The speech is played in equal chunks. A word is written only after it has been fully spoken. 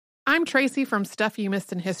I'm Tracy from Stuff You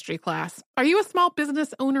Missed in History class. Are you a small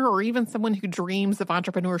business owner or even someone who dreams of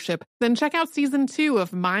entrepreneurship? Then check out Season 2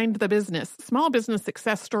 of Mind the Business, small business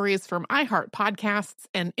success stories from iHeart Podcasts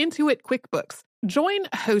and Intuit QuickBooks. Join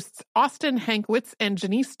hosts Austin Hankwitz and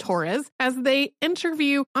Janice Torres as they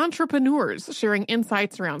interview entrepreneurs sharing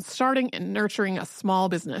insights around starting and nurturing a small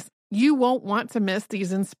business. You won't want to miss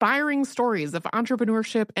these inspiring stories of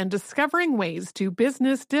entrepreneurship and discovering ways to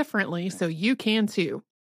business differently so you can too.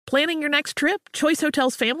 Planning your next trip? Choice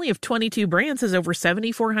Hotels' family of 22 brands has over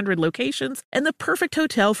 7,400 locations and the perfect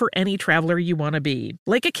hotel for any traveler you want to be.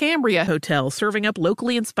 Like a Cambria Hotel, serving up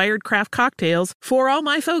locally inspired craft cocktails for all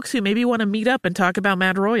my folks who maybe want to meet up and talk about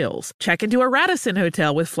Mad Royals. Check into a Radisson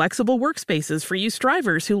Hotel with flexible workspaces for you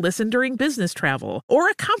strivers who listen during business travel. Or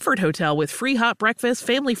a Comfort Hotel with free hot breakfast,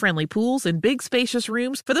 family-friendly pools, and big spacious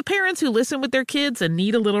rooms for the parents who listen with their kids and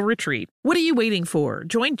need a little retreat. What are you waiting for?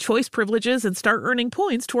 Join Choice Privileges and start earning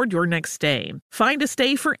points toward your next stay. Find a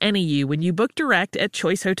stay for any you when you book direct at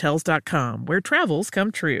choicehotels.com, where travels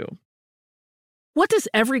come true. What does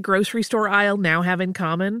every grocery store aisle now have in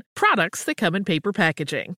common? Products that come in paper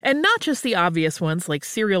packaging. And not just the obvious ones like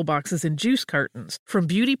cereal boxes and juice cartons. From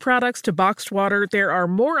beauty products to boxed water, there are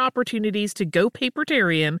more opportunities to go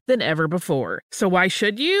papertarian than ever before. So why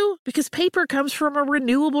should you? Because paper comes from a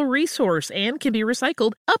renewable resource and can be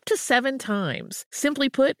recycled up to 7 times. Simply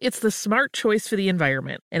put, it's the smart choice for the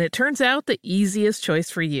environment. And it turns out the easiest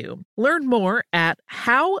choice for you. Learn more at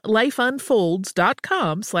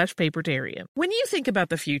howlifeunfolds.com/papertarian. When you think about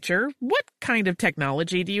the future, what kind of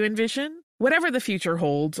technology do you envision? Whatever the future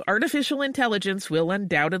holds, artificial intelligence will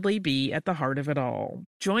undoubtedly be at the heart of it all.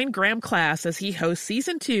 Join Graham Class as he hosts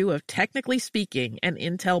Season 2 of Technically Speaking, an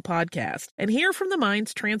Intel podcast, and hear from the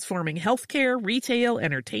minds transforming healthcare, retail,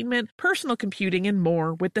 entertainment, personal computing, and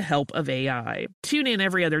more with the help of AI. Tune in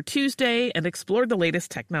every other Tuesday and explore the latest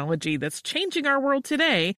technology that's changing our world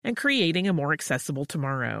today and creating a more accessible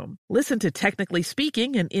tomorrow. Listen to Technically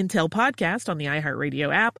Speaking, an Intel podcast on the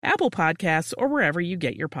iHeartRadio app, Apple Podcasts, or wherever you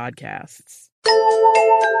get your podcasts.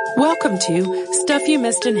 Welcome to Stuff You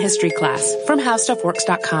Missed in History class from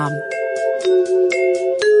HowStuffWorks.com.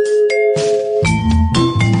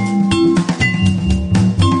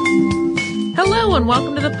 Hello and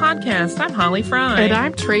welcome to the podcast. I'm Holly Fry. And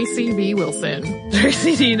I'm Tracy V. Wilson.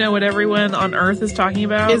 Tracy, do you know what everyone on Earth is talking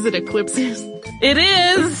about? Is it eclipses? It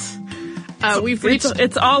is!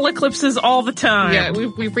 It's all eclipses all the time. Yeah,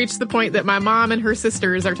 we've reached the point that my mom and her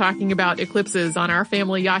sisters are talking about eclipses on our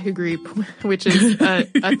family Yahoo group, which is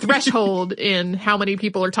a threshold in how many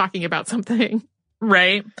people are talking about something.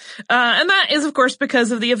 Right. And that is, of course,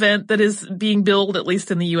 because of the event that is being billed, at least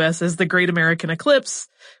in the U.S., as the Great American Eclipse,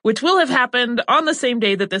 which will have happened on the same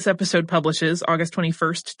day that this episode publishes, August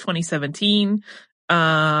 21st, 2017.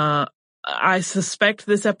 I suspect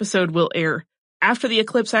this episode will air after the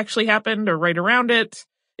eclipse actually happened or right around it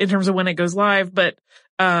in terms of when it goes live. But,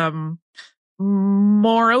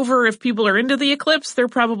 moreover, if people are into the eclipse, they're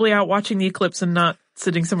probably out watching the eclipse and not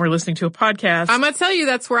sitting somewhere listening to a podcast. I'm going to tell you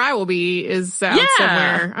that's where I will be, is out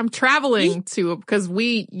somewhere. I'm traveling because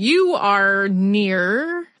you are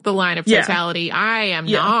near the line of totality. Yeah. I am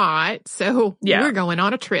not. So we're going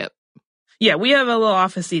on a trip. Yeah, we have a little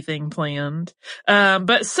office-y thing planned.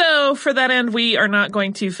 But so for that end, we are not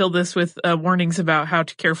going to fill this with warnings about how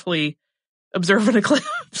to carefully observe an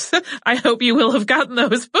eclipse. I hope you will have gotten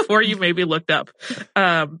those before you maybe looked up.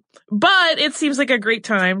 But it seems like a great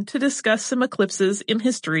time to discuss some eclipses in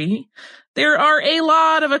history. There are a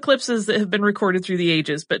lot of eclipses that have been recorded through the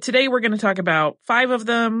ages, but today we're going to talk about 5 of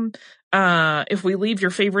them. If we leave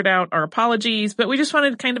your favorite out, our apologies, but we just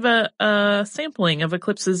wanted kind of a sampling of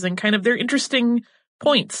eclipses and kind of their interesting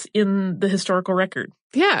points in the historical record.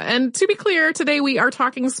 Yeah, and to be clear, today we are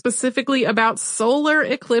talking specifically about solar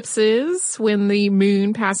eclipses, when the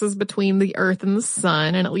moon passes between the Earth and the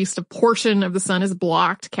sun, and at least a portion of the sun is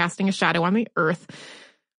blocked, casting a shadow on the Earth.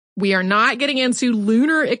 We are not getting into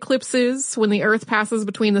lunar eclipses, when the Earth passes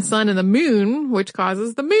between the sun and the moon, which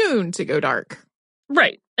causes the moon to go dark.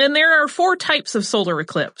 Right. And there are 4 types of solar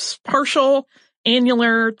eclipse: partial,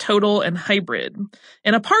 annular, total, and hybrid.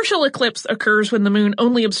 And a partial eclipse occurs when the moon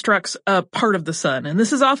only obstructs a part of the sun. And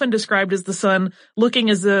this is often described as the sun looking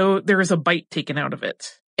as though there is a bite taken out of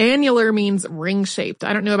it. Annular means ring-shaped.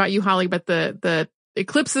 I don't know about you, Holly, but the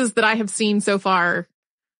eclipses that I have seen so far,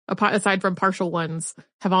 aside from partial ones,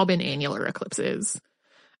 have all been annular eclipses.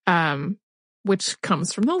 Which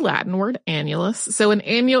comes from the Latin word annulus. So an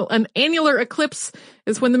annular eclipse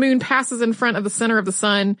is when the moon passes in front of the center of the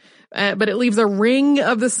sun, but it leaves a ring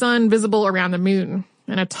of the sun visible around the moon.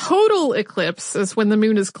 And a total eclipse is when the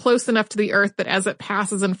moon is close enough to the Earth that as it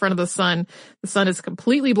passes in front of the sun is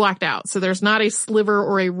completely blacked out. So there's not a sliver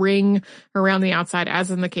or a ring around the outside,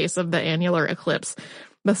 as in the case of the annular eclipse.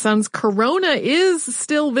 The sun's corona is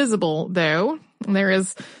still visible, though. And there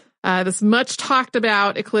is this much talked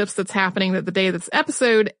about eclipse that's happening that the day this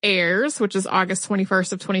episode airs, which is August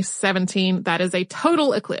 21st of 2017. That is a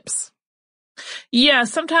total eclipse. Yeah,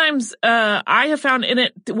 sometimes I have found in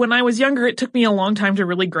it, when I was younger, it took me a long time to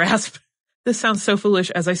really grasp. This sounds so foolish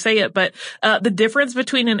as I say it, but the difference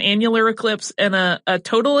between an annular eclipse and a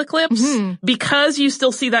total eclipse, because you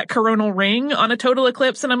still see that coronal ring on a total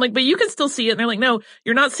eclipse. And I'm like, but you can still see it. And they're like, no,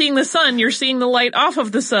 you're not seeing the sun. You're seeing the light off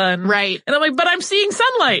of the sun. Right. And I'm like, but I'm seeing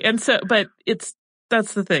sunlight. And so, but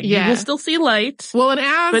that's the thing. Yeah. You will still see light. Well,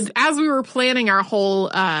 and as we were planning our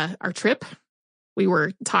whole, our trip, we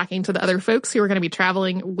were talking to the other folks who were going to be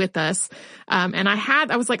traveling with us. And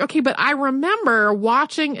I was like, okay, but I remember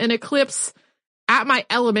watching an eclipse at my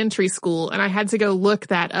elementary school, and I had to go look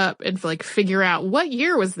that up and figure out what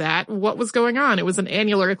year was that? What was going on? It was an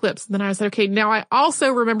annular eclipse. And then I was like, okay, now I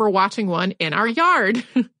also remember watching one in our yard.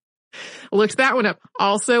 Looked that one up.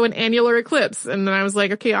 Also an annular eclipse. And then I was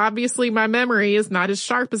like, okay, obviously my memory is not as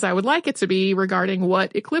sharp as I would like it to be regarding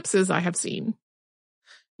what eclipses I have seen.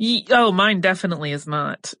 Oh, mine definitely is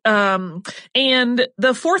not. And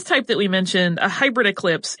the fourth type that we mentioned, a hybrid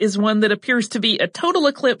eclipse, is one that appears to be a total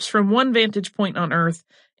eclipse from one vantage point on Earth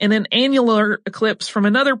and an annular eclipse from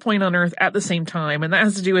another point on Earth at the same time. And that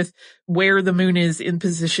has to do with where the moon is in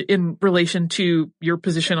position, in relation to your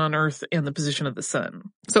position on Earth and the position of the sun.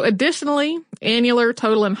 So additionally, annular,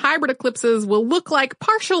 total, and hybrid eclipses will look like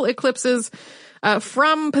partial eclipses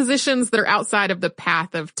from positions that are outside of the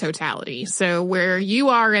path of totality. So where you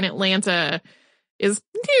are in Atlanta is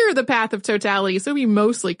near the path of totality, so we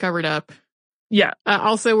mostly covered up. Yeah.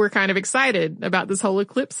 Also, we're kind of excited about this whole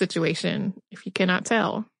eclipse situation, if you cannot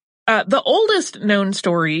tell. The oldest known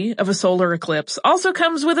story of a solar eclipse also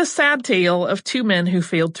comes with a sad tale of two men who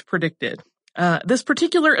failed to predict it. This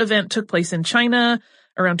particular event took place in China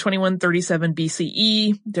around 2137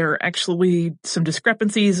 BCE. There are actually some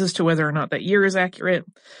discrepancies as to whether or not that year is accurate.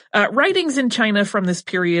 Writings in China from this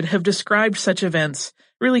period have described such events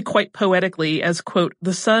really quite poetically as, quote,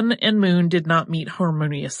 the sun and moon did not meet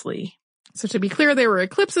harmoniously. So to be clear, there were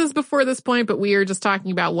eclipses before this point, but we are just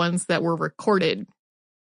talking about ones that were recorded.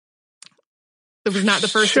 It was not the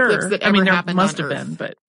first eclipse that ever happened on Earth. There must have been,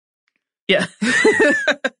 but yeah.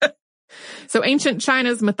 So ancient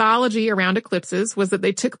China's mythology around eclipses was that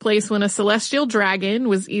they took place when a celestial dragon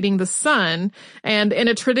was eating the sun. And in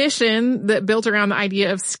a tradition that built around the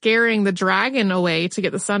idea of scaring the dragon away to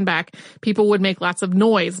get the sun back, people would make lots of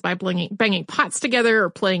noise by banging pots together or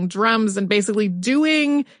playing drums and basically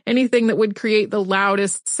doing anything that would create the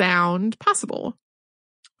loudest sound possible.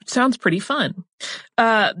 Sounds pretty fun.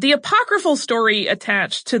 The apocryphal story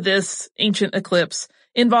attached to this ancient eclipse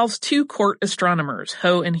involves two court astronomers,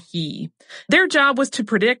 Ho and He. Their job was to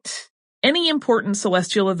predict any important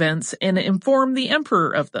celestial events and inform the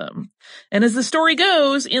emperor of them. And as the story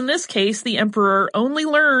goes, in this case, the emperor only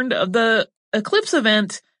learned of the eclipse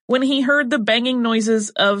event when he heard the banging noises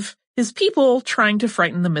of his people trying to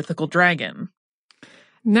frighten the mythical dragon.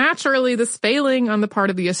 Naturally, this failing on the part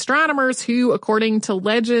of the astronomers, who, according to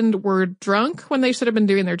legend, were drunk when they should have been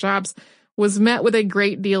doing their jobs, was met with a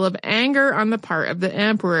great deal of anger on the part of the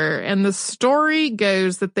emperor. And the story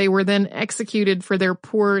goes that they were then executed for their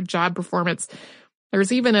poor job performance.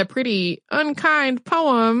 There's even a pretty unkind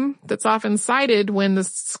poem that's often cited when the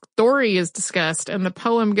story is discussed. And the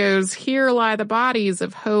poem goes, "Here lie the bodies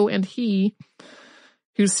of Ho and He,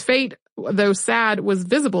 whose fate, though sad, was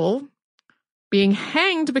visible, being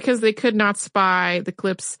hanged because they could not spy the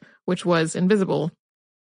eclipse which was invisible.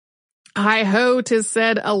 Hi ho, 'tis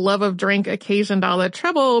said, a love of drink occasioned all that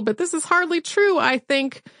trouble, but this is hardly true, I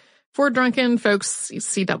think, for drunken folks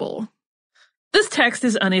see double." This text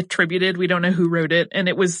is unattributed. We don't know who wrote it, and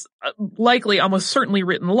it was likely, almost certainly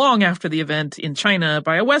written long after the event in China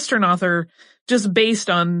by a Western author, just based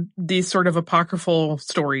on these sort of apocryphal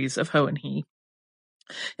stories of Ho and He.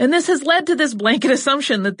 And this has led to this blanket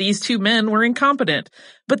assumption that these two men were incompetent.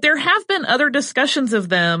 But there have been other discussions of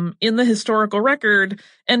them in the historical record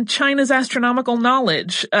and China's astronomical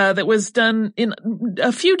knowledge that was done in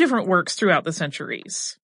a few different works throughout the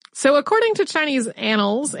centuries. So according to Chinese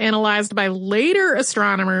annals, analyzed by later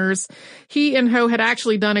astronomers, He and Ho had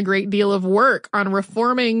actually done a great deal of work on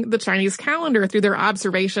reforming the Chinese calendar through their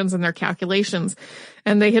observations and their calculations.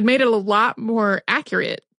 And they had made it a lot more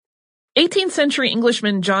accurate. 18th century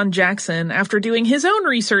Englishman John Jackson, after doing his own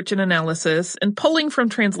research and analysis and pulling from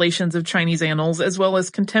translations of Chinese annals as well as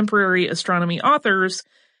contemporary astronomy authors,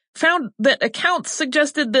 found that accounts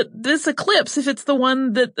suggested that this eclipse, if it's the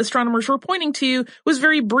one that astronomers were pointing to, was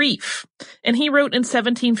very brief. And he wrote in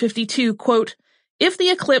 1752, quote, "If the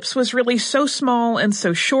eclipse was really so small and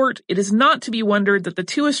so short, it is not to be wondered that the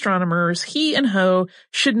two astronomers, He and Ho,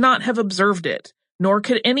 should not have observed it, nor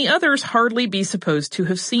could any others hardly be supposed to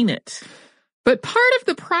have seen it." But part of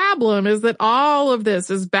the problem is that all of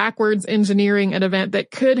this is backwards engineering an event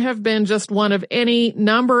that could have been just one of any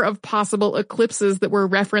number of possible eclipses that were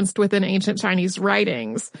referenced within ancient Chinese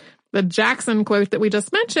writings. The Jackson quote that we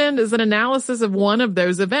just mentioned is an analysis of one of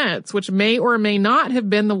those events, which may or may not have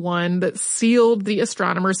been the one that sealed the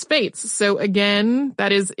astronomers' fates. So again,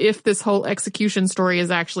 that is if this whole execution story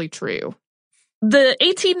is actually true. The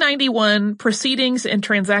 1891 Proceedings and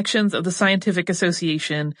Transactions of the Scientific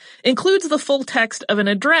Association includes the full text of an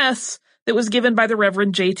address that was given by the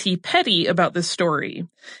Reverend J.T. Petty about this story.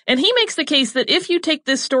 And he makes the case that if you take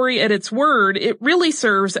this story at its word, it really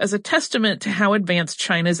serves as a testament to how advanced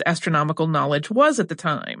China's astronomical knowledge was at the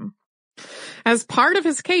time. As part of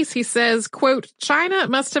his case, he says, quote, "China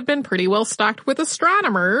must have been pretty well stocked with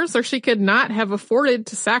astronomers, or she could not have afforded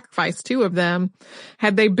to sacrifice two of them.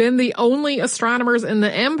 Had they been the only astronomers in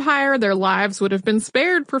the empire, their lives would have been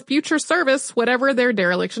spared for future service, whatever their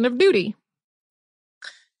dereliction of duty."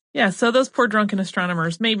 Yeah, so those poor drunken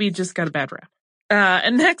astronomers maybe just got a bad rap.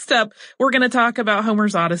 And next up, we're going to talk about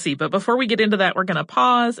Homer's Odyssey. But before we get into that, we're going to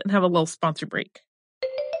pause and have a little sponsor break.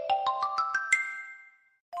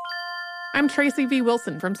 I'm Tracy V.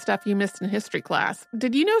 Wilson from Stuff You Missed in History Class.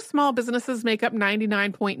 Did you know small businesses make up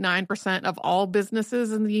 99.9% of all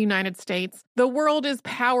businesses in the United States? The world is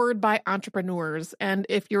powered by entrepreneurs, and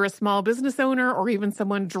if you're a small business owner or even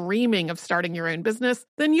someone dreaming of starting your own business,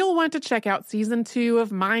 then you'll want to check out Season 2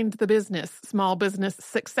 of Mind the Business, Small Business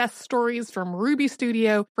Success Stories from Ruby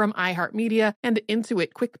Studio, from iHeartMedia, and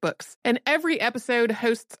Intuit QuickBooks. And every episode,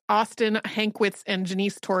 hosts Austin Hankwitz and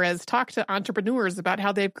Janice Torres talk to entrepreneurs about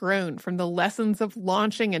how they've grown from the lessons of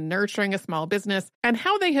launching and nurturing a small business and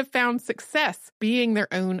how they have found success being their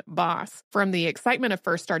own boss. From the excitement of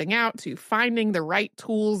first starting out to finding the right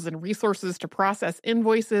tools and resources to process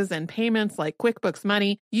invoices and payments like QuickBooks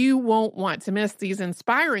Money, you won't want to miss these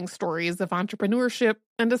inspiring stories of entrepreneurship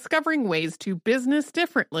and discovering ways to business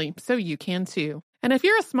differently so you can too. And if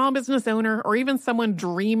you're a small business owner or even someone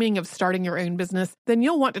dreaming of starting your own business, then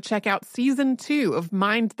you'll want to check out Season 2 of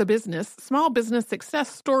Mind the Business, Small Business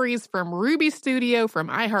Success Stories from Ruby Studio, from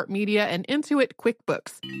iHeartMedia, and Intuit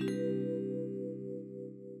QuickBooks.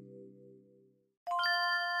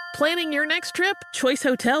 Planning your next trip? Choice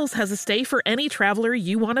Hotels has a stay for any traveler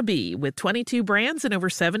you want to be, with 22 brands and over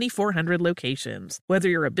 7,400 locations. Whether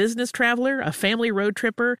you're a business traveler, a family road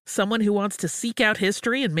tripper, someone who wants to seek out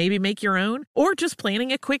history and maybe make your own, or just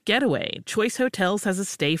planning a quick getaway, Choice Hotels has a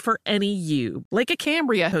stay for any you. Like a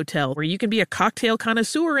Cambria Hotel, where you can be a cocktail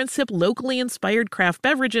connoisseur and sip locally inspired craft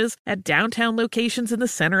beverages at downtown locations in the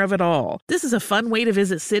center of it all. This is a fun way to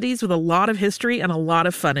visit cities with a lot of history and a lot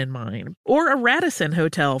of fun in mind. Or a Radisson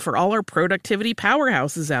Hotel for all our productivity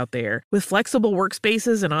powerhouses out there. With flexible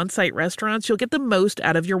workspaces and on-site restaurants, you'll get the most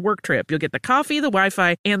out of your work trip. You'll get the coffee, the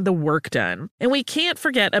Wi-Fi, and the work done. And we can't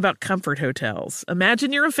forget about Comfort Hotels.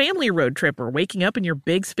 Imagine you're a family road tripper, waking up in your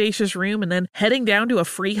big spacious room and then heading down to a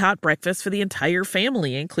free hot breakfast for the entire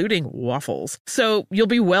family, including waffles. So you'll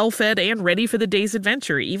be well fed and ready for the day's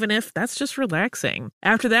adventure, even if that's just relaxing.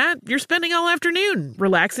 After that, you're spending all afternoon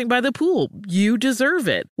relaxing by the pool. You deserve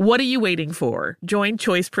it. What are you waiting for? Join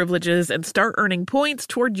Choice Privileges and start earning points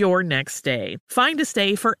toward your next stay. Find a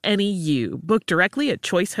stay for any you. Book directly at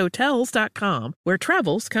choicehotels.com, where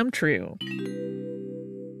travels come true.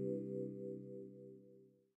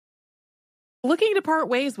 Looking to part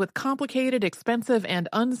ways with complicated, expensive, and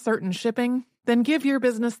uncertain shipping? Then give your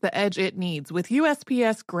business the edge it needs with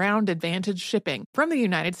USPS Ground Advantage shipping from the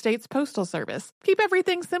United States Postal Service. Keep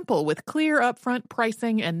everything simple with clear upfront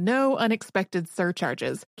pricing and no unexpected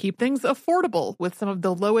surcharges. Keep things affordable with some of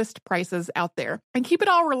the lowest prices out there. And keep it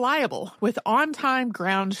all reliable with on-time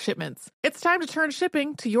ground shipments. It's time to turn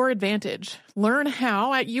shipping to your advantage. Learn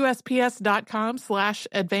how at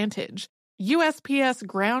USPS.com/advantage. USPS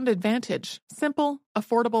Ground Advantage. Simple,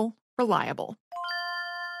 affordable, reliable.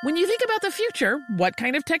 When you think about the future, what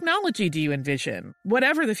kind of technology do you envision?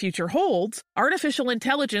 Whatever the future holds, artificial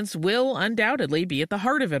intelligence will undoubtedly be at the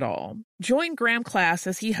heart of it all. Join Graham Class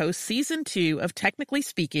as he hosts Season 2 of Technically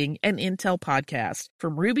Speaking, an Intel podcast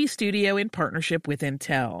from Ruby Studio in partnership with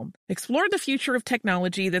Intel. Explore the future of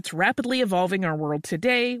technology that's rapidly evolving our world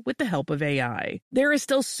today with the help of AI. There is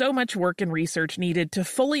still so much work and research needed to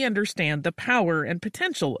fully understand the power and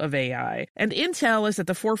potential of AI, and Intel is at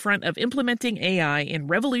the forefront of implementing AI in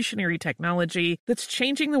revolutionary technology that's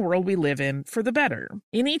changing the world we live in for the better.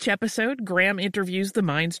 In each episode, Graham interviews the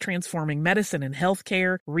minds transforming medicine and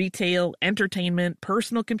healthcare, retail, entertainment,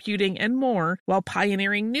 personal computing, and more, while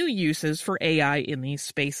pioneering new uses for AI in these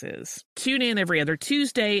spaces. Tune in every other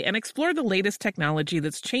Tuesday and explore the latest technology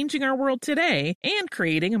that's changing our world today and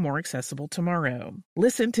creating a more accessible tomorrow.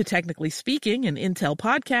 Listen to Technically Speaking, an Intel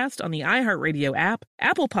podcast on the iHeartRadio app,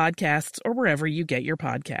 Apple Podcasts, or wherever you get your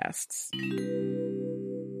podcasts.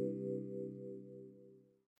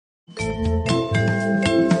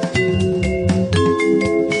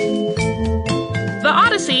 The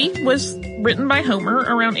Odyssey was written by Homer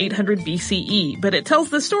around 800 BCE, but it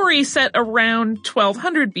tells the story set around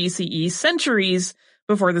 1200 BCE, centuries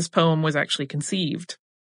before this poem was actually conceived.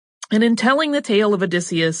 And in telling the tale of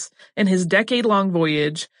Odysseus and his decade-long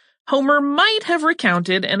voyage, Homer might have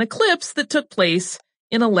recounted an eclipse that took place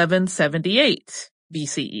in 1178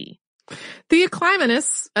 BCE.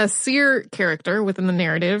 Theoclymenus, a seer character within the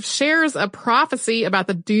narrative, shares a prophecy about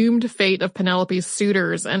the doomed fate of Penelope's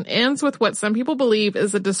suitors and ends with what some people believe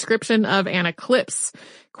is a description of an eclipse.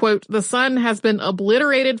 Quote, "The sun has been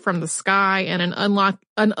obliterated from the sky and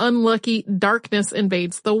an unlucky darkness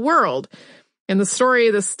invades the world." In the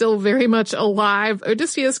story that's still very much alive,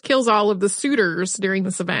 Odysseus kills all of the suitors during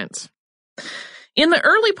this event. In the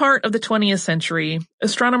early part of the 20th century,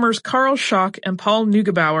 astronomers Carl Schock and Paul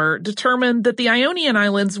Neugebauer determined that the Ionian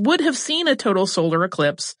Islands would have seen a total solar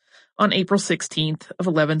eclipse on April 16th of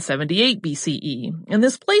 1178 BCE, and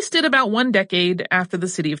this placed it about 1 decade after the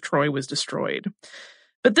city of Troy was destroyed.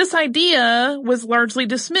 But this idea was largely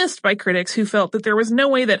dismissed by critics who felt that there was no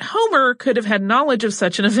way that Homer could have had knowledge of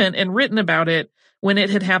such an event and written about it when it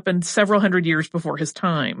had happened several hundred years before his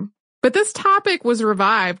time. But this topic was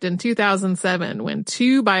revived in 2007 when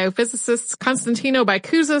two biophysicists, Constantino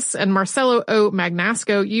Bikouzis and Marcelo O.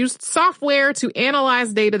 Magnasco, used software to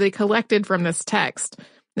analyze data they collected from this text.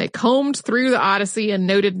 They combed through the Odyssey and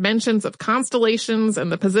noted mentions of constellations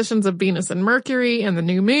and the positions of Venus and Mercury and the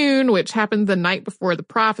new moon, which happened the night before the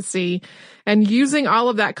prophecy. And using all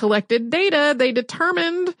of that collected data, they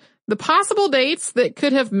determined the possible dates that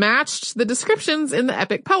could have matched the descriptions in the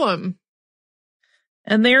epic poem.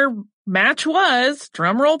 And their match was,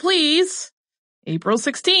 drumroll please, April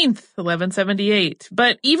 16th, 1178.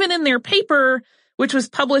 But even in their paper, which was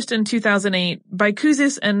published in 2008,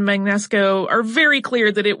 Bikouzis and Magnasco are very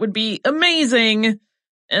clear that it would be amazing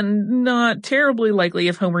and not terribly likely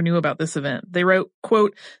if Homer knew about this event. They wrote,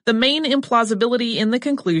 quote, "The main implausibility in the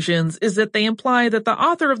conclusions is that they imply that the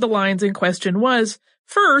author of the lines in question was,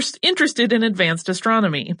 first, interested in advanced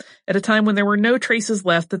astronomy, at a time when there were no traces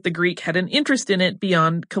left that the Greek had an interest in it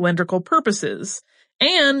beyond calendrical purposes,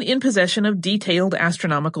 and in possession of detailed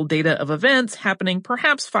astronomical data of events happening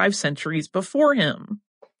perhaps 5 centuries before him."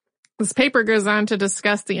 This paper goes on to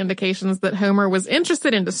discuss the indications that Homer was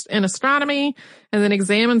interested in astronomy, and then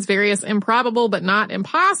examines various improbable but not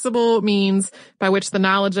impossible means by which the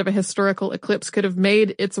knowledge of a historical eclipse could have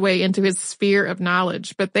made its way into his sphere of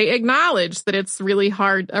knowledge. But they acknowledge that it's a really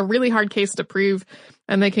hard case to prove,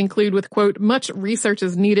 and they conclude with, quote, "Much research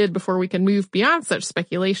is needed before we can move beyond such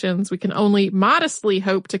speculations. We can only modestly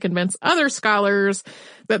hope to convince other scholars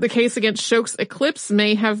that the case against Schock's eclipse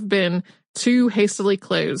may have been too hastily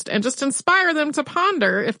closed, and just inspire them to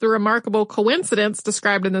ponder if the remarkable coincidence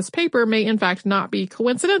described in this paper may in fact not be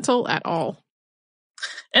coincidental at all."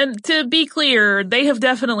 And to be clear, they have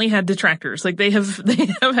definitely had detractors. Like they have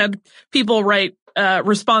had people write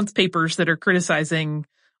response papers that are criticizing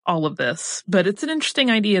all of this. But it's an interesting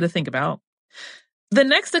idea to think about. The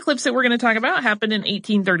next eclipse that we're going to talk about happened in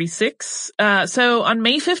 1836. So on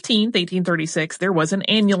May 15th, 1836, there was an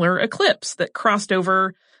annular eclipse that crossed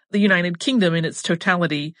over the United Kingdom in its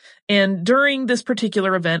totality. And during this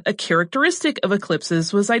particular event, a characteristic of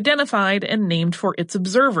eclipses was identified and named for its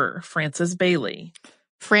observer, Francis Baily.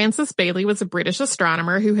 Francis Baily was a British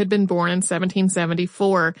astronomer who had been born in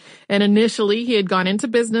 1774. And initially, he had gone into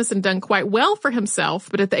business and done quite well for himself.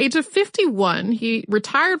 But at the age of 51, he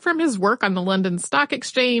retired from his work on the London Stock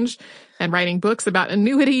Exchange and writing books about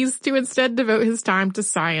annuities to instead devote his time to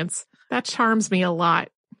science. That charms me a lot.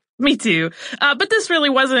 Me too. But this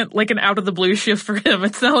really wasn't like an out of the blue shift for him.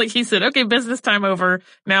 It's not like he said, okay, business time over.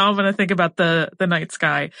 Now I'm going to think about the night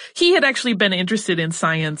sky. He had actually been interested in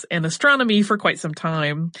science and astronomy for quite some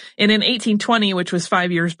time. And in 1820, which was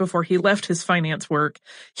 5 years before he left his finance work,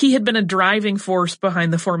 he had been a driving force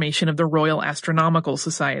behind the formation of the Royal Astronomical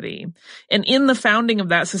Society. And in the founding of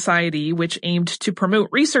that society, which aimed to promote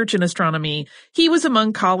research in astronomy, he was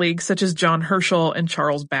among colleagues such as John Herschel and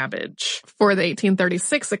Charles Babbage. For the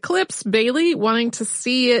 1836 eclipse, Bailey, wanting to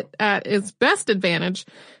see it at its best advantage,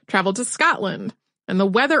 traveled to Scotland. And the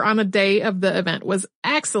weather on the day of the event was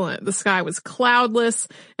excellent. The sky was cloudless,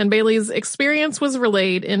 and Bailey's experience was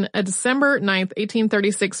relayed in a December 9th,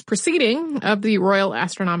 1836 proceeding of the Royal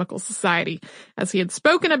Astronomical Society, as he had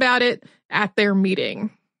spoken about it at their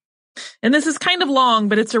meeting. And this is kind of long,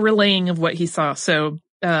 but it's a relaying of what he saw, so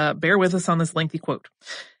bear with us on this lengthy quote.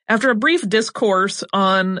 After a brief discourse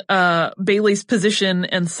on Bailey's position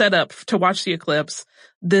and setup to watch the eclipse,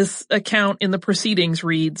 this account in the proceedings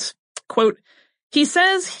reads, quote, "He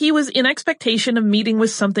says he was in expectation of meeting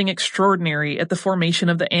with something extraordinary at the formation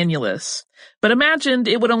of the annulus, but imagined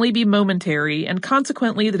it would only be momentary and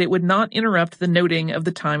consequently that it would not interrupt the noting of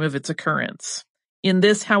the time of its occurrence. In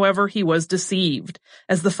this, however, he was deceived,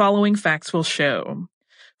 as the following facts will show.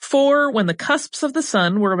 For when the cusps of the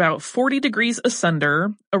sun were about 40 degrees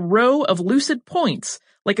asunder, a row of lucid points,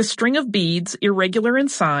 like a string of beads, irregular in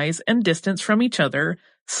size and distance from each other,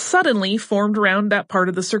 suddenly formed round that part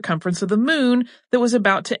of the circumference of the moon that was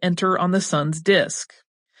about to enter on the sun's disk.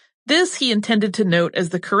 This he intended to note as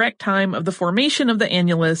the correct time of the formation of the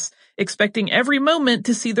annulus, expecting every moment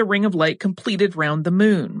to see the ring of light completed round the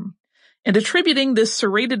moon, and attributing this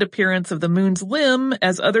serrated appearance of the moon's limb,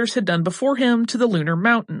 as others had done before him, to the lunar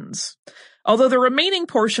mountains, although the remaining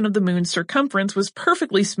portion of the moon's circumference was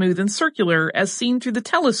perfectly smooth and circular as seen through the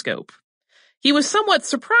telescope. He was somewhat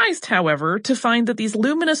surprised, however, to find that these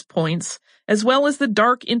luminous points, as well as the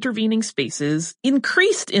dark intervening spaces,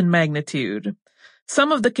 increased in magnitude,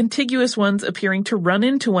 some of the contiguous ones appearing to run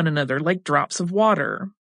into one another like drops of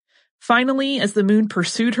water. Finally, as the moon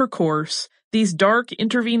pursued her course, these dark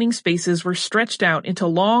intervening spaces were stretched out into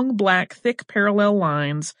long, black, thick parallel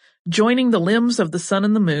lines, joining the limbs of the sun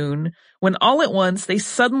and the moon, when all at once they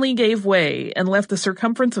suddenly gave way and left the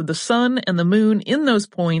circumference of the sun and the moon in those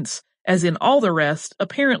points, as in all the rest,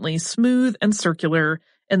 apparently smooth and circular,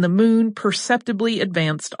 and the moon perceptibly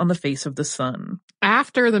advanced on the face of the sun."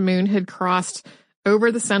 After the moon had crossed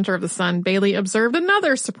over the center of the sun, Bailey observed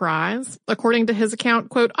another surprise. According to his account,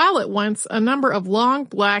 quote, "All at once, a number of long,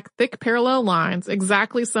 black, thick parallel lines,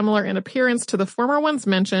 exactly similar in appearance to the former ones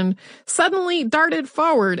mentioned, suddenly darted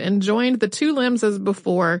forward and joined the two limbs as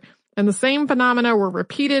before, and the same phenomena were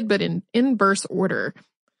repeated but in inverse order."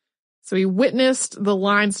 So he witnessed the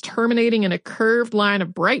lines terminating in a curved line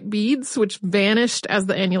of bright beads, which vanished as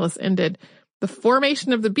the annulus ended. The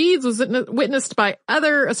formation of the beads was witnessed by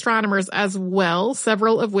other astronomers as well,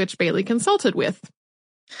 several of which Bailey consulted with.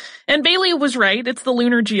 And Bailey was right. It's the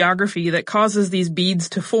lunar geography that causes these beads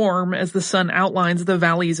to form as the sun outlines the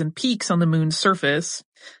valleys and peaks on the moon's surface.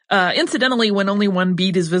 Incidentally, when only one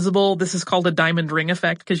bead is visible, this is called a diamond ring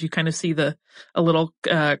effect because you kind of see a little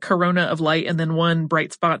corona of light and then one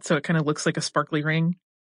bright spot, so it kind of looks like a sparkly ring.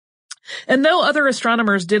 And though other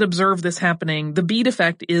astronomers did observe this happening, the bead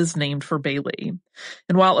effect is named for Bailey.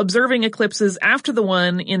 And while observing eclipses after the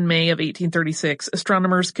one in May of 1836,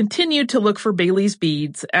 astronomers continued to look for Bailey's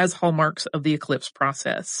beads as hallmarks of the eclipse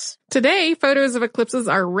process. Today, photos of eclipses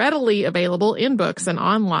are readily available in books and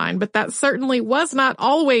online, but that certainly was not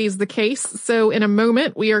always the case. So in a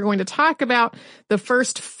moment, we are going to talk about the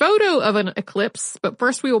first photo of an eclipse, but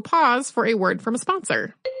first we will pause for a word from a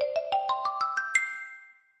sponsor.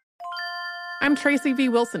 I'm Tracy V.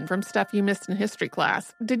 Wilson from Stuff You Missed in History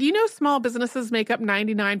Class. Did you know small businesses make up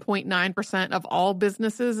 99.9% of all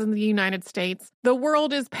businesses in the United States? The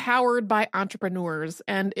world is powered by entrepreneurs,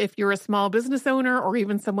 and if you're a small business owner or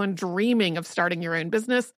even someone dreaming of starting your own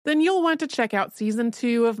business, then you'll want to check out Season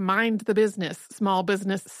 2 of Mind the Business, Small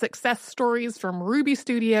Business Success Stories from Ruby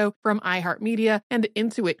Studio, from iHeartMedia, and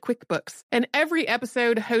Intuit QuickBooks. And every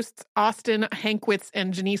episode, hosts Austin Hankwitz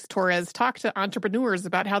and Janice Torres talk to entrepreneurs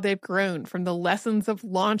about how they've grown from the lessons of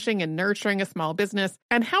launching and nurturing a small business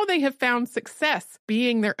and how they have found success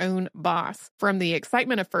being their own boss. From the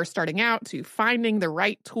excitement of first starting out to finding the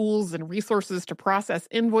right tools and resources to process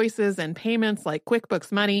invoices and payments like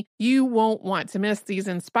QuickBooks Money, you won't want to miss these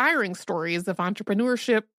inspiring stories of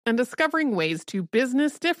entrepreneurship and discovering ways to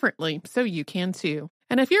business differently so you can too.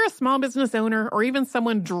 And if you're a small business owner or even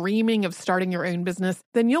someone dreaming of starting your own business,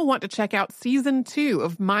 then you'll want to check out Season 2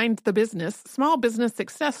 of Mind the Business, Small Business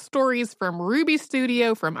Success Stories from Ruby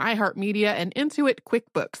Studio, from iHeartMedia, and Intuit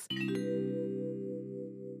QuickBooks.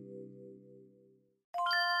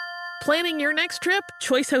 Planning your next trip?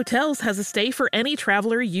 Choice Hotels has a stay for any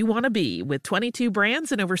traveler you want to be, with 22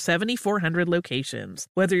 brands and over 7,400 locations.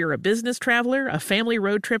 Whether you're a business traveler, a family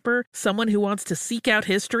road tripper, someone who wants to seek out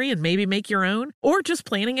history and maybe make your own, or just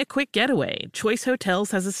planning a quick getaway, Choice Hotels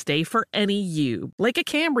has a stay for any you. Like a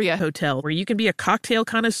Cambria Hotel, where you can be a cocktail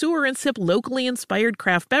connoisseur and sip locally inspired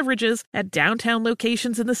craft beverages at downtown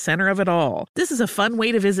locations in the center of it all. This is a fun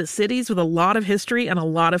way to visit cities with a lot of history and a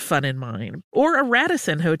lot of fun in mind. Or a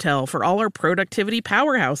Radisson Hotel, for all our productivity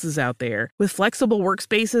powerhouses out there. With flexible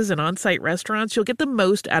workspaces and on-site restaurants, you'll get the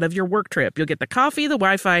most out of your work trip. You'll get the coffee, the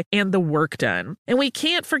Wi-Fi, and the work done. And we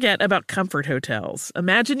can't forget about Comfort Hotels.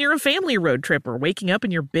 Imagine you're a family road tripper, waking up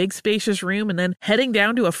in your big spacious room and then heading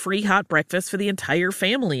down to a free hot breakfast for the entire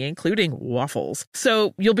family, including waffles.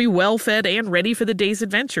 So you'll be well fed and ready for the day's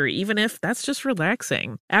adventure, even if that's just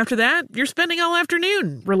relaxing. After that, you're spending all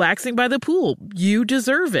afternoon relaxing by the pool. You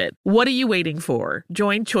deserve it. What are you waiting for?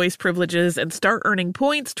 Join Choice Privileges and start earning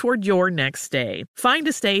points toward your next stay. Find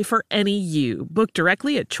a stay for any you. Book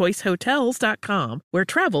directly at choicehotels.com, where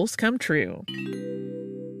travels come true.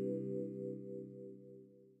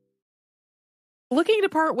 Looking to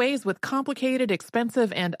part ways with complicated,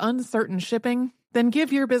 expensive, and uncertain shipping? Then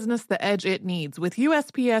give your business the edge it needs with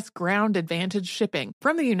USPS Ground Advantage shipping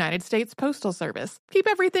from the United States Postal Service. Keep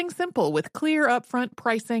everything simple with clear upfront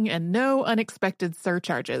pricing and no unexpected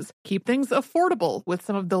surcharges. Keep things affordable with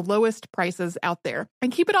some of the lowest prices out there.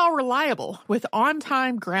 And keep it all reliable with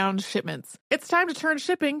on-time ground shipments. It's time to turn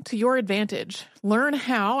shipping to your advantage. Learn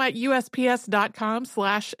how at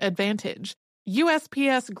USPS.com/advantage.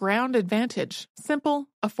 USPS Ground Advantage. Simple,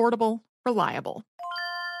 affordable, reliable.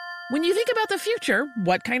 When you think about the future,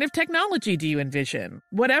 what kind of technology do you envision?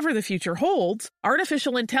 Whatever the future holds,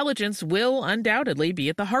 artificial intelligence will undoubtedly be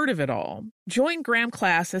at the heart of it all. Join Graham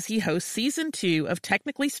Class as he hosts Season 2 of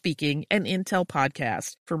Technically Speaking, an Intel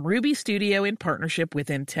podcast from Ruby Studio in partnership with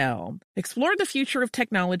Intel. Explore the future of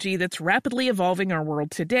technology that's rapidly evolving our world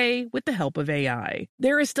today with the help of AI.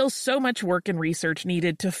 There is still so much work and research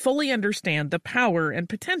needed to fully understand the power and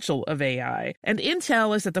potential of AI, and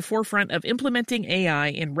Intel is at the forefront of implementing AI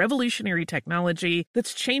in revolutionary technology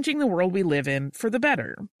that's changing the world we live in for the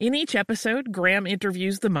better. In each episode, Graham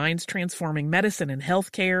interviews the minds transforming medicine and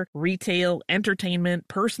healthcare, retail, entertainment,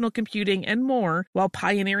 personal computing, and more, while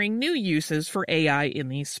pioneering new uses for AI in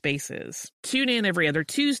these spaces. Tune in every other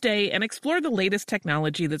Tuesday and explore the latest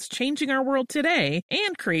technology that's changing our world today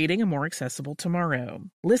and creating a more accessible tomorrow.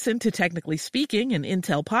 Listen to Technically Speaking, an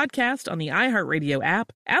Intel podcast on the iHeartRadio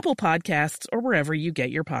app, Apple Podcasts, or wherever you get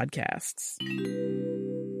your podcasts.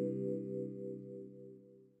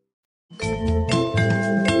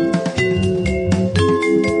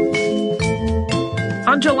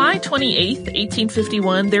 On July 28th,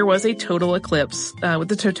 1851, there was a total eclipse with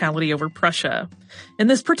the totality over Prussia. And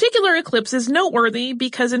this particular eclipse is noteworthy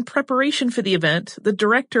because in preparation for the event, the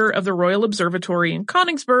director of the Royal Observatory in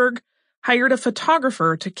Königsberg hired a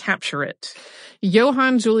photographer to capture it.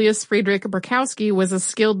 Johann Julius Friedrich Berkowski was a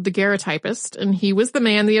skilled daguerreotypist, and he was the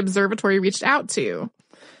man the observatory reached out to.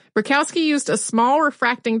 Berkowski used a small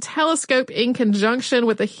refracting telescope in conjunction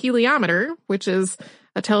with a heliometer, which is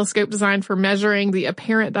a telescope designed for measuring the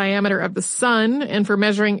apparent diameter of the sun and for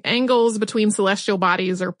measuring angles between celestial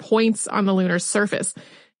bodies or points on the lunar surface.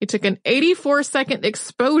 He took an 84-second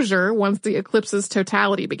exposure once the eclipse's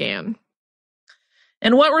totality began.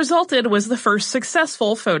 And what resulted was the first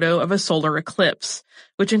successful photo of a solar eclipse,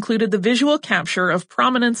 which included the visual capture of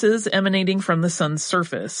prominences emanating from the sun's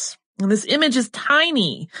surface. And this image is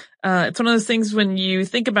tiny. It's one of those things when you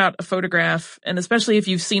think about a photograph, and especially if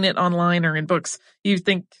you've seen it online or in books, you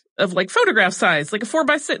think of like photograph size, like a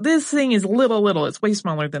 4x6. This thing is little. It's way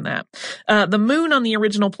smaller than that. The moon on the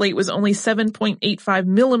original plate was only 7.85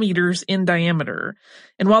 millimeters in diameter.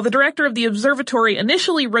 And while the director of the observatory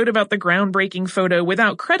initially wrote about the groundbreaking photo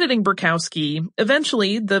without crediting Berkowski,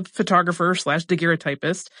 eventually the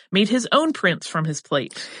photographer/daguerreotypist made his own prints from his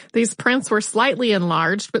plate. These prints were slightly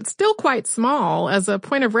enlarged, but still quite small. As a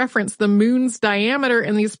point of reference, the moon's diameter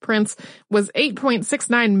in these prints was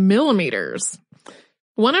 8.69 millimeters.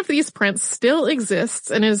 One of these prints still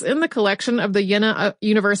exists and is in the collection of the Jena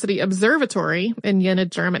University Observatory in Jena,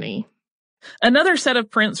 Germany. Another set of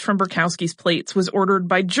prints from Berkowski's plates was ordered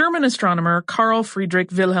by German astronomer Carl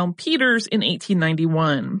Friedrich Wilhelm Peters in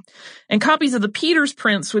 1891. And copies of the Peters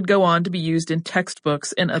prints would go on to be used in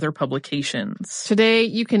textbooks and other publications. Today,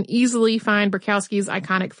 you can easily find Berkowski's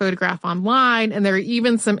iconic photograph online, and there are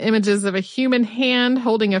even some images of a human hand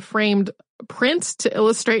holding a framed print to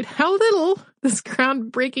illustrate how little this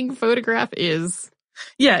groundbreaking photograph is.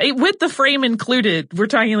 Yeah, with the frame included, we're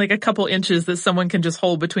talking like a couple inches that someone can just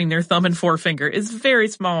hold between their thumb and forefinger. It's very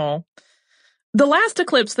small. The last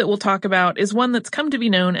eclipse that we'll talk about is one that's come to be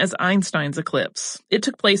known as Einstein's eclipse. It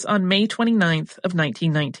took place on May 29th of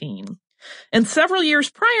 1919. And several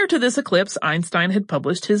years prior to this eclipse, Einstein had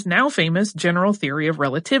published his now famous general theory of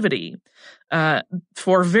relativity.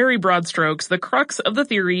 For very broad strokes, the crux of the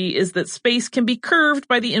theory is that space can be curved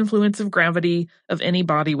by the influence of gravity of any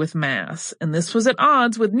body with mass. And this was at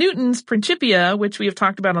odds with Newton's Principia, which we have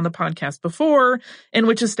talked about on the podcast before, and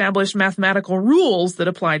which established mathematical rules that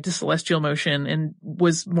applied to celestial motion and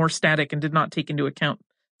was more static and did not take into account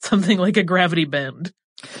something like a gravity bend.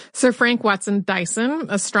 Sir Frank Watson Dyson,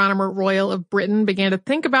 Astronomer Royal of Britain, began to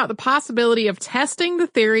think about the possibility of testing the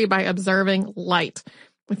theory by observing light.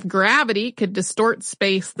 If gravity could distort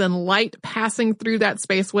space, then light passing through that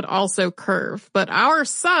space would also curve. But our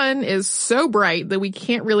sun is so bright that we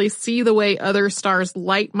can't really see the way other stars'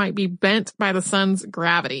 light might be bent by the sun's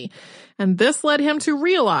gravity. And this led him to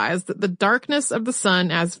realize that the darkness of the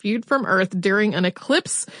sun as viewed from Earth during an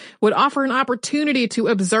eclipse would offer an opportunity to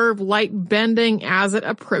observe light bending as it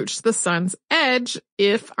approached the sun's edge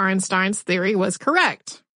if Einstein's theory was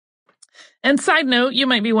correct. And side note, you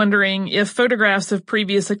might be wondering if photographs of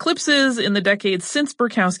previous eclipses in the decades since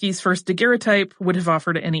Berkowski's first daguerreotype would have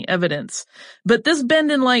offered any evidence. But this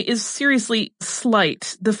bend in light is seriously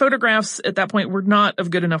slight. The photographs at that point were not of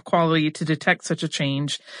good enough quality to detect such a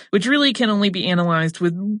change, which really can only be analyzed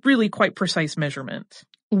with really quite precise measurement.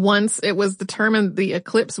 Once it was determined the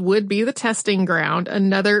eclipse would be the testing ground,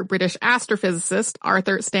 another British astrophysicist,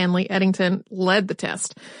 Arthur Stanley Eddington, led the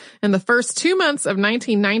test. In the first 2 months of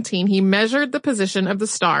 1919, he measured the position of the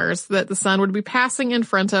stars that the sun would be passing in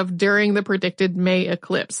front of during the predicted May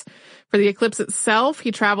eclipse. For the eclipse itself,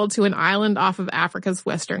 he traveled to an island off of Africa's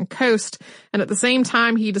western coast, and at the same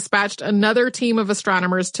time, he dispatched another team of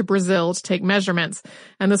astronomers to Brazil to take measurements.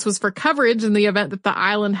 And this was for coverage in the event that the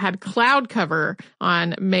island had cloud cover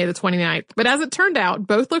on May the 29th. But as it turned out,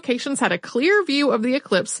 both locations had a clear view of the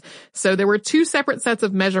eclipse, so there were two separate sets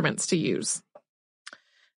of measurements to use.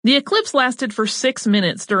 The eclipse lasted for 6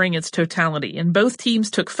 minutes during its totality, and both teams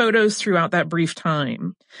took photos throughout that brief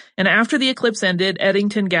time. And after the eclipse ended,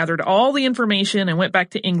 Eddington gathered all the information and went back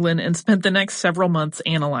to England and spent the next several months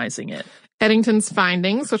analyzing it. Eddington's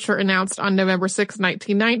findings, which were announced on November 6,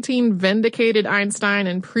 1919, vindicated Einstein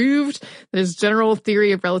and proved that his general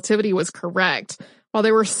theory of relativity was correct. While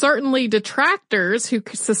there were certainly detractors who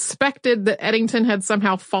suspected that Eddington had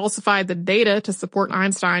somehow falsified the data to support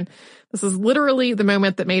Einstein, this is literally the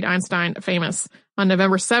moment that made Einstein famous. On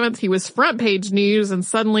November 7th, he was front page news, and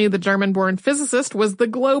suddenly the German-born physicist was the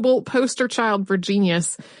global poster child for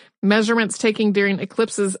genius. Measurements taken during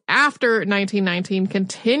eclipses after 1919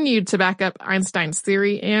 continued to back up Einstein's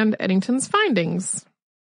theory and Eddington's findings.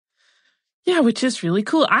 Yeah, which is really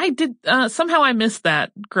cool. Somehow I missed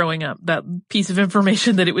that growing up, that piece of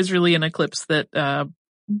information that it was really an eclipse that,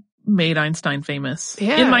 made Einstein famous.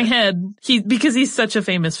 Yeah. In my head, because he's such a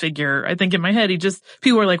famous figure, I think in my head,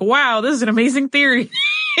 people are like, wow, this is an amazing theory.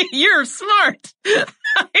 You're smart.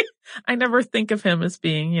 I never think of him as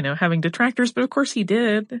being, having detractors, but of course he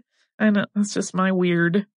did. I know, that's just my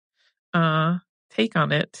weird, take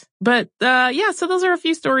on it. But, so those are a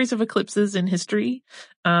few stories of eclipses in history.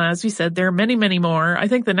 As we said, there are many, many more. I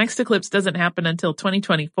think the next eclipse doesn't happen until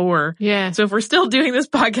 2024. Yeah. So if we're still doing this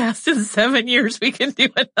podcast in 7 years, we can do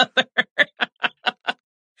another.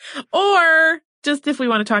 Or just if we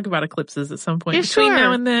want to talk about eclipses at some point between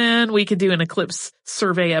now and then, we could do an eclipse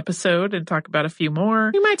survey episode and talk about a few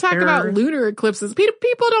more. We might talk about lunar eclipses.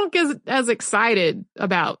 People don't get as excited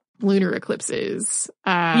about lunar eclipses.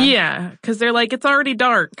 Yeah, because they're like, it's already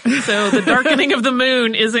dark. So the darkening of the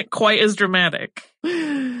moon isn't quite as dramatic.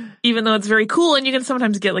 Even though it's very cool, and you can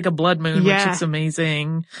sometimes get like a blood moon, which is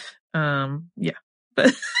amazing. But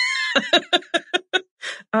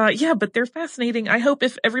but they're fascinating. I hope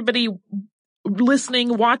if everybody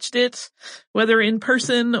listening watched it, whether in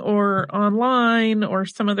person or online or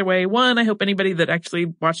some other way, I hope anybody that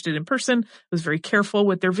actually watched it in person was very careful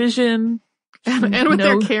with their vision. And with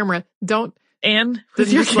their camera.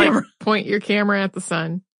 Point your camera at the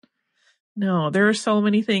sun. No, there are so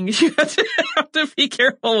many things you have to be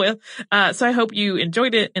careful with. So I hope you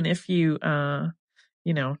enjoyed it. And if you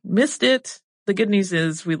missed it. The good news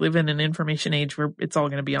is we live in an information age where it's all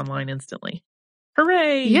going to be online instantly.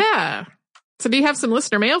 Hooray! Yeah. So do you have some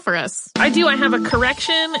listener mail for us? I do. I have a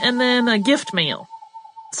correction and then a gift mail.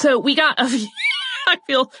 So we got a few, I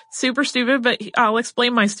feel super stupid, but I'll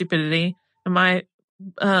explain my stupidity and my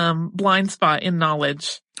blind spot in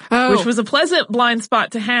knowledge, which was a pleasant blind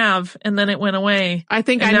spot to have, and then it went away. I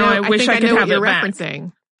think I know. I wish I could have what you're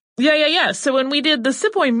referencing. Yeah. So when we did the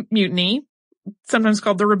Sepoy Mutiny, sometimes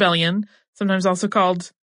called the Rebellion, sometimes also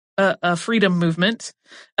called a freedom movement,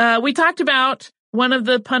 we talked about one of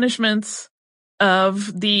the punishments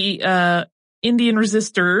of the Indian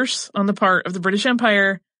resistors on the part of the British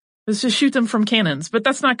Empire was to shoot them from cannons, but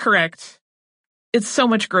that's not correct. It's so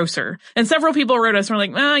much grosser. And several people wrote us and were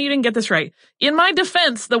like, you didn't get this right. In my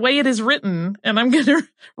defense, the way it is written, and I'm going to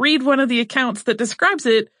read one of the accounts that describes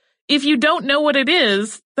it, if you don't know what it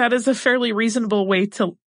is, that is a fairly reasonable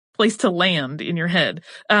place to land in your head.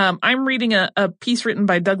 I'm reading a piece written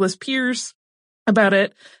by Douglas Pearce about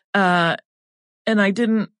it. And I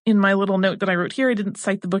didn't, in my little note that I wrote here, I didn't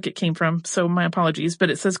cite the book it came from, so my apologies. But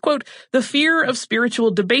it says, quote, "The fear of spiritual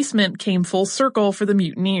debasement came full circle for the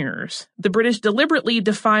mutineers. The British deliberately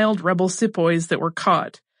defiled rebel sepoys that were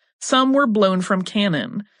caught. Some were blown from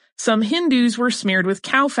cannon. Some Hindus were smeared with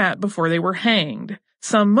cow fat before they were hanged.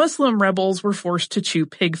 Some Muslim rebels were forced to chew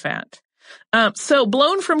pig fat." So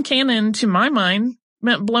blown from cannon, to my mind,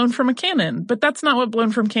 meant blown from a cannon. But that's not what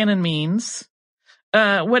blown from cannon means.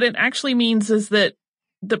 What it actually means is that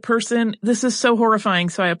the person, this is so horrifying,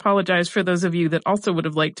 so I apologize for those of you that also would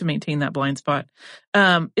have liked to maintain that blind spot.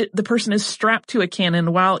 The person is strapped to a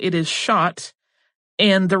cannon while it is shot,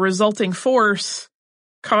 and the resulting force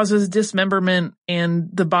causes dismemberment, and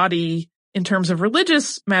the body, in terms of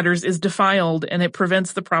religious matters, is defiled, and it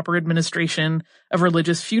prevents the proper administration of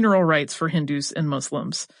religious funeral rites for Hindus and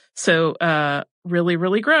Muslims. So, really,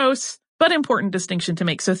 really gross. But important distinction to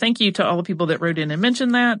make. So thank you to all the people that wrote in and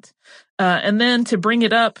mentioned that. And then to bring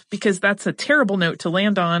it up, because that's a terrible note to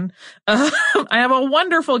land on, I have a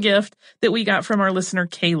wonderful gift that we got from our listener,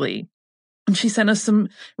 Kaylee. And she sent us some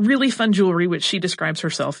really fun jewelry, which she describes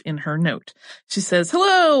herself in her note. She says,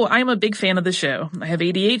 "Hello, I'm a big fan of the show. I have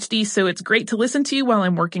ADHD, so it's great to listen to you while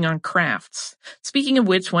I'm working on crafts. Speaking of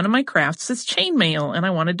which, one of my crafts is chainmail, and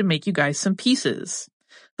I wanted to make you guys some pieces.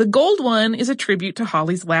 The gold one is a tribute to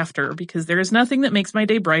Holly's laughter, because there is nothing that makes my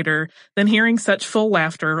day brighter than hearing such full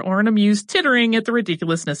laughter or an amused tittering at the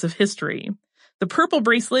ridiculousness of history. The purple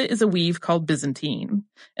bracelet is a weave called Byzantine.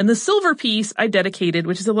 And the silver piece I dedicated,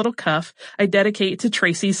 which is a little cuff, I dedicate to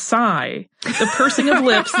Tracy's sigh. The pursing of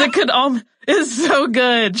lips that could is so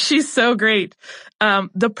good. She's so great.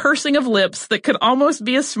 The pursing of lips that could almost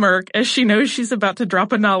be a smirk as she knows she's about to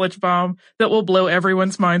drop a knowledge bomb that will blow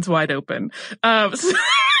everyone's minds wide open." So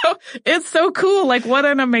it's so cool. Like, what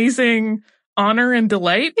an amazing honor and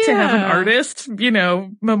delight to have an artist,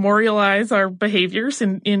 memorialize our behaviors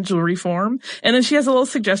in jewelry form. And then she has a little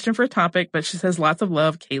suggestion for a topic, but she says, "Lots of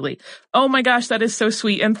love, Kaylee." Oh my gosh, that is so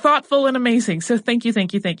sweet and thoughtful and amazing. So thank you,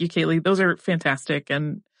 Kaylee. Those are fantastic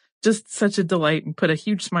and just such a delight, and put a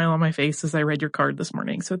huge smile on my face as I read your card this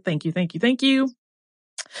morning. So thank you.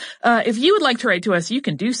 If you would like to write to us, you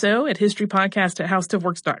can do so at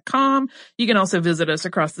historypodcast@howstuffworks.com. You can also visit us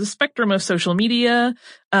across the spectrum of social media.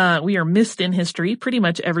 We are Missed in History pretty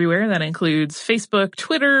much everywhere. That includes Facebook,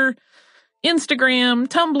 Twitter, Instagram,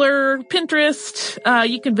 Tumblr, Pinterest.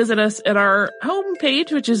 You can visit us at our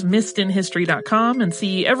homepage, which is missedinhistory.com, and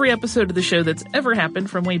see every episode of the show that's ever happened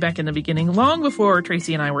from way back in the beginning, long before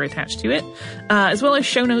Tracy and I were attached to it, as well as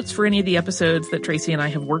show notes for any of the episodes that Tracy and I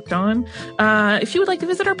have worked on. If you would like to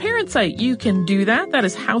visit our parent site, you can do that. That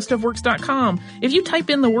is howstuffworks.com. If you type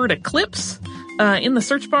in the word eclipse, in the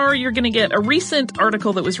search bar, you're going to get a recent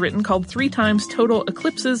article that was written called 3 Times Total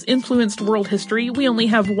Eclipses Influenced World History. We only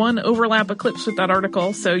have one overlap eclipse with that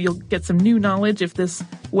article, so you'll get some new knowledge if this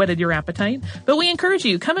whetted your appetite. But we encourage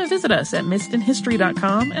you, come and visit us at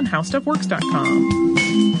missedinhistory.com and howstuffworks.com.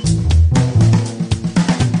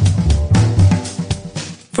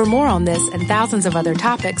 For more on this and thousands of other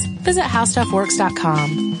topics, visit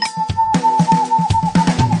howstuffworks.com.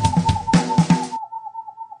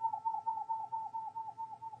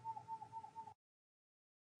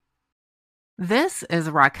 This is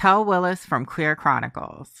Raquel Willis from Queer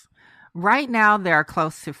Chronicles. Right now, there are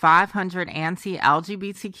close to 500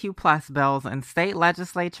 anti-LGBTQ+ bills in state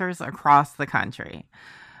legislatures across the country.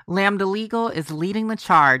 Lambda Legal is leading the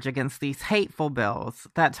charge against these hateful bills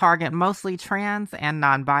that target mostly trans and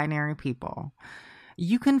non-binary people.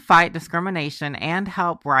 You can fight discrimination and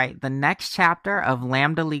help write the next chapter of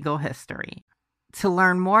Lambda Legal history. To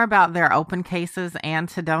learn more about their open cases and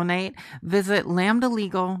to donate, visit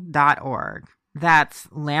lambdalegal.org. That's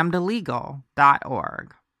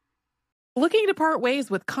lambdalegal.org. Looking to part ways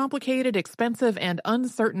with complicated, expensive, and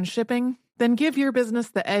uncertain shipping? Then give your business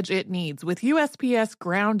the edge it needs with USPS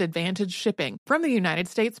Ground Advantage shipping from the United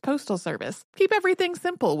States Postal Service. Keep everything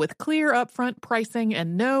simple with clear upfront pricing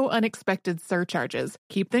and no unexpected surcharges.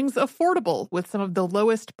 Keep things affordable with some of the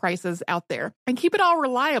lowest prices out there. And keep it all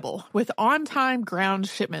reliable with on-time ground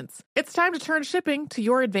shipments. It's time to turn shipping to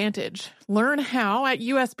your advantage. Learn how at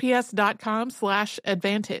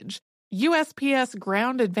USPS.com/advantage. USPS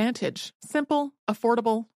Ground Advantage. Simple,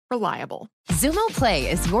 affordable, reliable. Xumo Play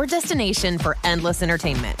is your destination for endless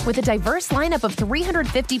entertainment. With a diverse lineup of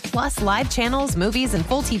 350 plus live channels, movies, and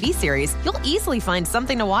full TV series, you'll easily find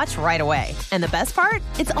something to watch right away. And the best part?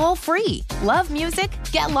 It's all free. Love music?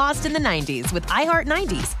 Get lost in the 90s with iHeart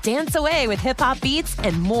 90s, dance away with hip-hop beats,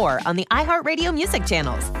 and more on the iHeartRadio music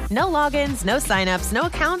channels. No logins, no signups, no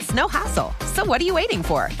accounts, no hassle. So what are you waiting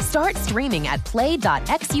for? Start streaming at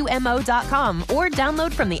play.xumo.com or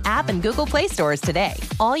download from the app and Google Play stores today.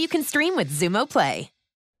 All you can stream with Xumo Play.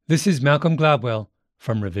 This is Malcolm Gladwell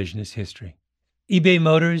from Revisionist History. eBay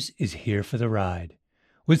Motors is here for the ride.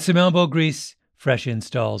 With some elbow grease, fresh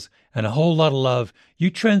installs, and a whole lot of love, you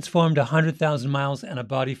transformed 100,000 miles and a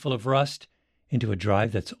body full of rust into a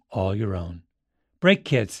drive that's all your own. Brake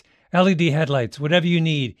kits, LED headlights, whatever you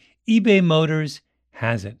need, eBay Motors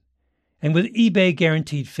has it. And with eBay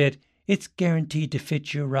Guaranteed Fit, it's guaranteed to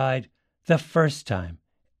fit your ride the first time,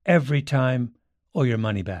 every time, or your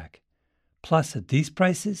money back. Plus, at these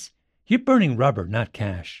prices, you're burning rubber, not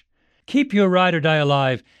cash. Keep your ride or die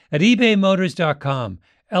alive at ebaymotors.com.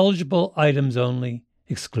 Eligible items only.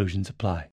 Exclusions apply.